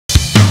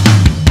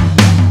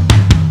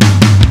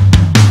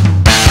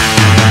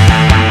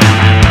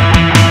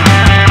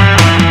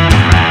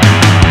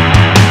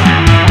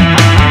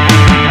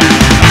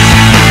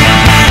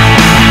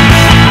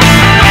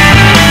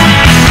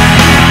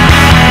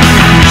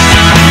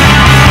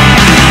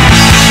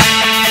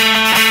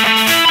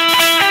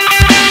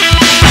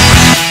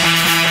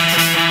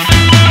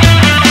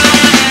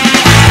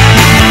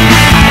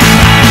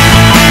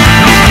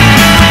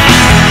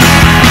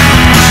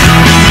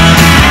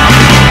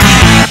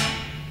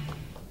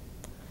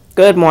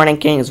Good morning,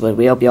 Kingswood.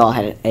 We hope you all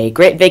had a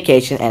great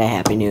vacation and a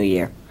happy new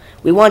year.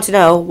 We want to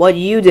know what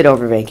you did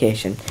over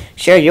vacation.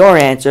 Share your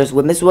answers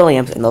with Miss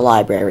Williams in the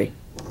library.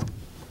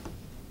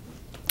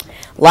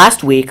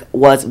 Last week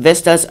was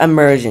Vista's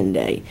Immersion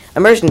Day.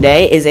 Immersion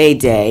Day is a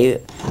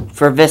day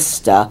for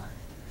Vista,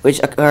 which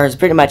occurs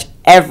pretty much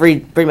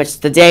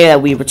the day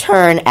that we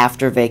return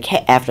after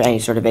any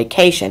sort of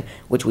vacation,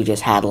 which we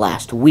just had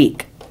last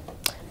week.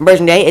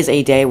 Immersion Day is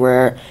a day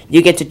where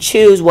you get to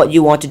choose what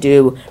you want to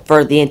do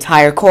for the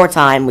entire core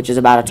time, which is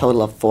about a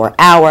total of 4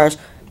 hours.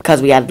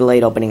 Because we had a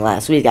delayed opening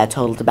last week, that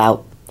totaled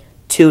about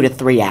 2 to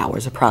 3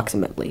 hours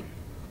approximately.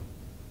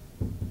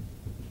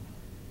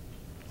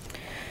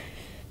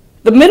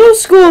 The middle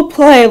school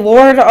play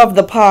Lord of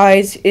the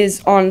Pies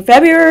is on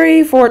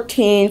February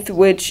 14th,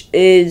 which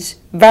is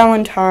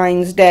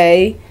Valentine's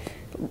Day.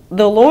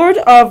 The Lord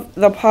of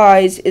the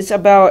Pies is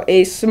about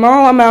a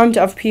small amount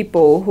of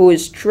people who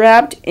is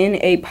trapped in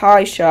a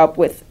pie shop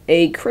with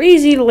a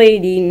crazy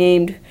lady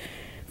named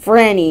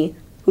Franny,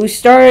 who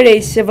started a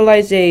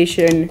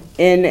civilization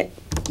in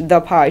the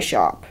pie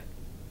shop.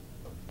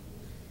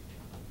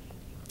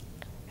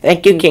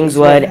 Thank you,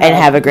 Kingswood, and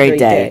have a great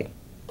day.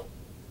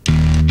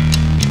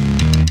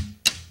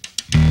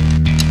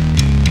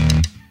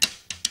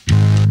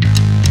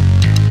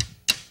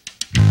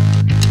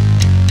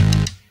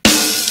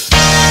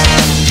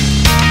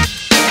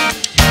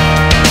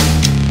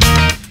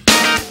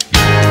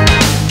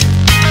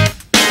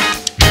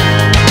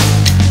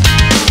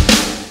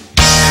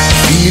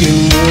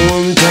 Feeling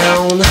worn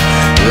down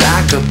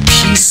like a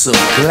piece of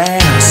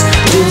glass.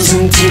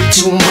 Doesn't take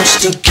too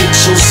much to get